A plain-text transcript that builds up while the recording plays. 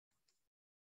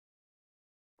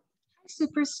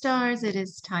Superstars, it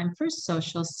is time for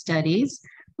social studies.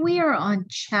 We are on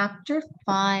chapter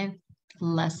 5,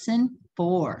 lesson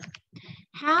 4.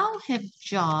 How have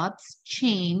jobs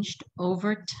changed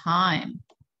over time?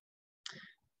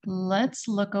 Let's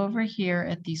look over here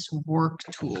at these work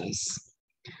tools.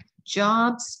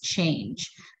 Jobs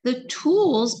change. The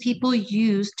tools people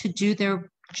use to do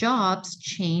their jobs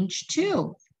change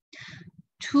too.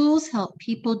 Tools help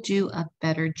people do a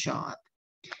better job.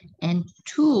 And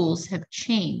tools have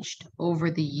changed over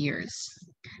the years.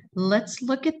 Let's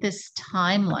look at this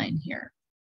timeline here.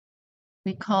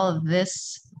 We call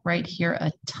this right here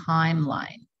a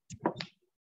timeline.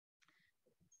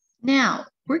 Now,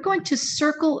 we're going to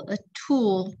circle a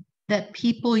tool that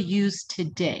people use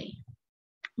today.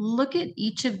 Look at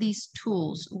each of these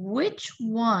tools. Which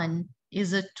one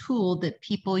is a tool that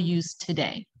people use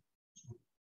today?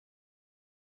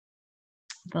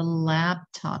 The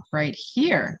laptop right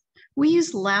here. We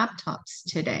use laptops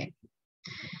today.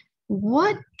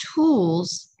 What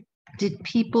tools did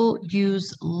people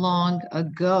use long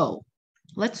ago?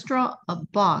 Let's draw a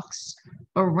box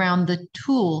around the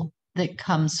tool that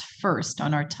comes first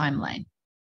on our timeline.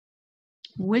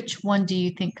 Which one do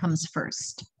you think comes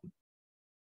first?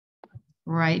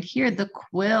 Right here, the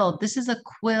quill. This is a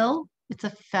quill. It's a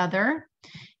feather,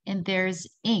 and there's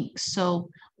ink. So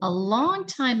a long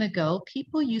time ago,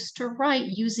 people used to write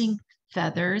using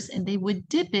feathers, and they would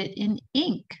dip it in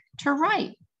ink to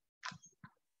write.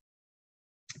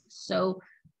 So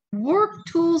work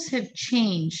tools have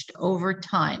changed over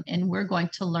time, and we're going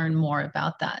to learn more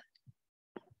about that.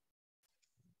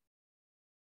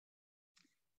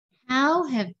 How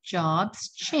have jobs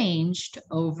changed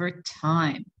over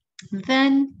time?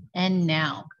 Then and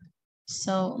now.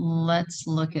 So let's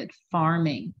look at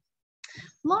farming.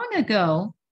 Long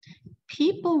ago,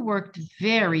 people worked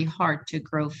very hard to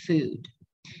grow food.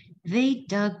 They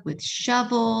dug with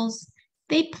shovels.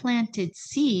 They planted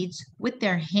seeds with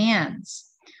their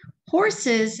hands.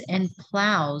 Horses and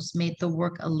plows made the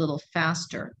work a little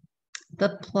faster.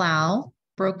 The plow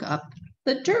broke up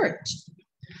the dirt.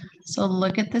 So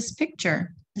look at this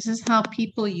picture. This is how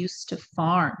people used to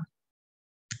farm.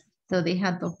 So they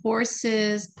had the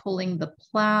horses pulling the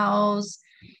plows,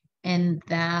 and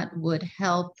that would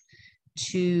help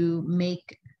to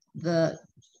make the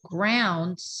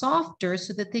ground softer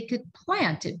so that they could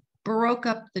plant. It broke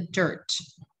up the dirt.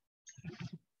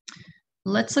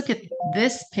 Let's look at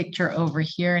this picture over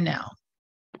here now.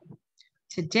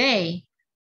 Today,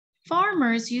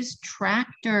 farmers use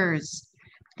tractors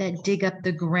that dig up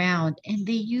the ground, and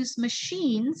they use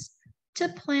machines to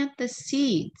plant the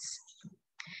seeds.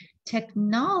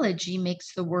 Technology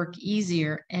makes the work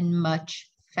easier and much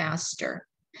faster,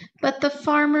 but the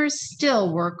farmers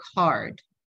still work hard.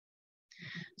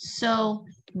 So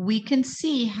we can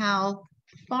see how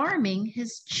farming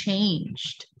has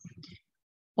changed.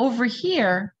 Over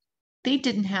here, they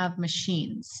didn't have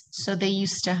machines, so they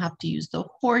used to have to use the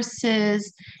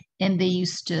horses, and they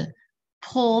used to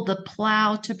pull the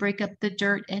plow to break up the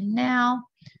dirt. And now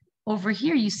over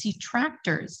here, you see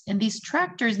tractors, and these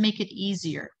tractors make it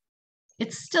easier.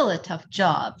 It's still a tough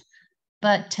job,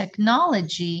 but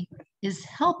technology is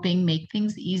helping make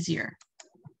things easier.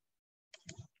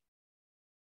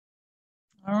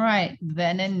 All right,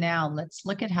 then and now, let's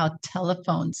look at how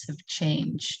telephones have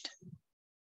changed.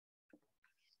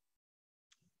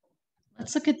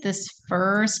 Let's look at this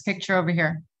first picture over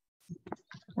here,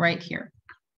 right here.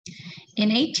 In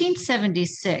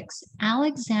 1876,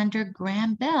 Alexander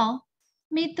Graham Bell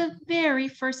made the very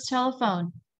first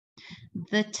telephone.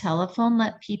 The telephone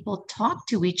let people talk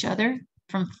to each other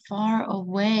from far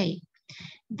away.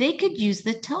 They could use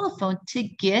the telephone to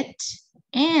get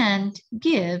and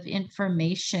give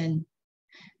information.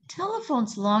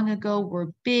 Telephones long ago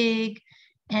were big,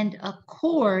 and a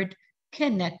cord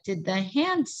connected the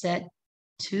handset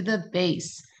to the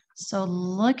base. So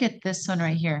look at this one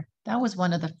right here. That was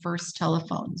one of the first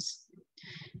telephones.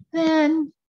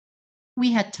 Then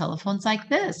we had telephones like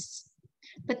this,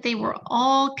 but they were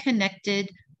all connected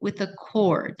with a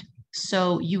cord.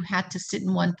 So you had to sit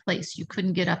in one place. You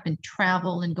couldn't get up and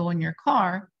travel and go in your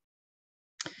car.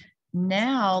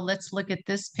 Now let's look at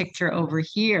this picture over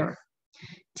here.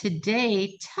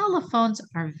 Today, telephones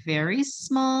are very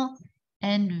small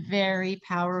and very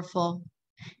powerful.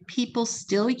 People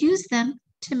still use them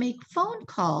to make phone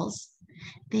calls.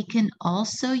 They can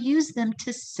also use them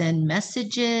to send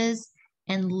messages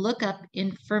and look up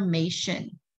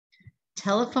information.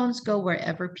 Telephones go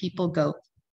wherever people go.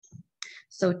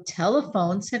 So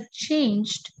telephones have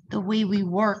changed the way we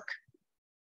work.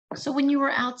 So when you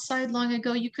were outside long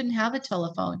ago, you couldn't have a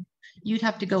telephone. You'd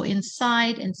have to go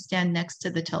inside and stand next to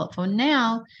the telephone.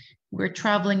 Now, We're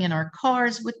traveling in our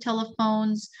cars with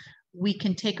telephones. We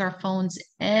can take our phones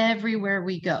everywhere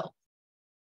we go.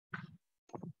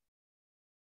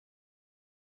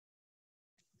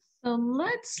 So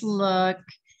let's look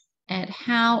at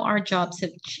how our jobs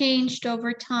have changed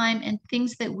over time and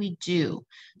things that we do.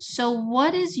 So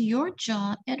what is your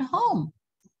job at home?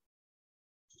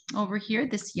 Over here,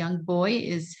 this young boy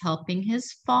is helping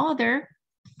his father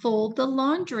fold the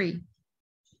laundry.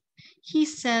 He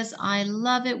says, I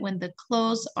love it when the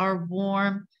clothes are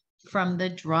warm from the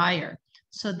dryer.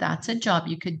 So that's a job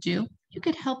you could do. You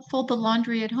could help fold the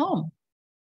laundry at home.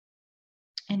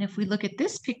 And if we look at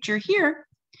this picture here,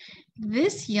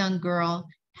 this young girl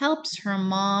helps her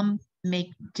mom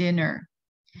make dinner.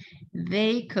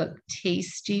 They cook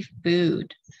tasty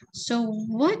food. So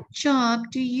what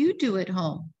job do you do at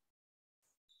home?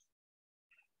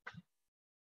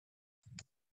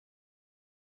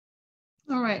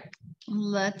 All right,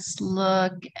 let's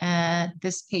look at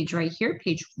this page right here,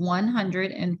 page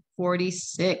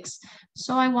 146.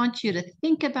 So I want you to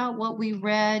think about what we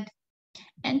read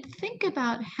and think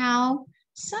about how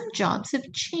some jobs have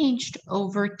changed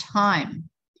over time.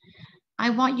 I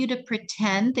want you to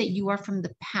pretend that you are from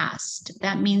the past.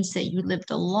 That means that you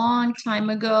lived a long time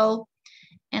ago.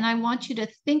 And I want you to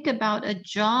think about a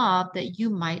job that you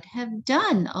might have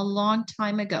done a long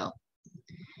time ago.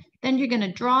 Then you're going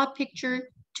to draw a picture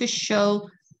to show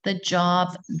the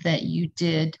job that you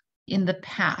did in the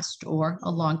past or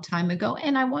a long time ago.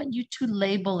 And I want you to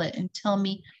label it and tell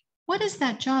me, what is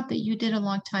that job that you did a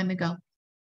long time ago?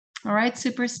 All right,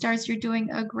 superstars, you're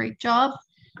doing a great job.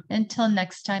 Until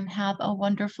next time, have a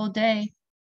wonderful day.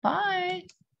 Bye.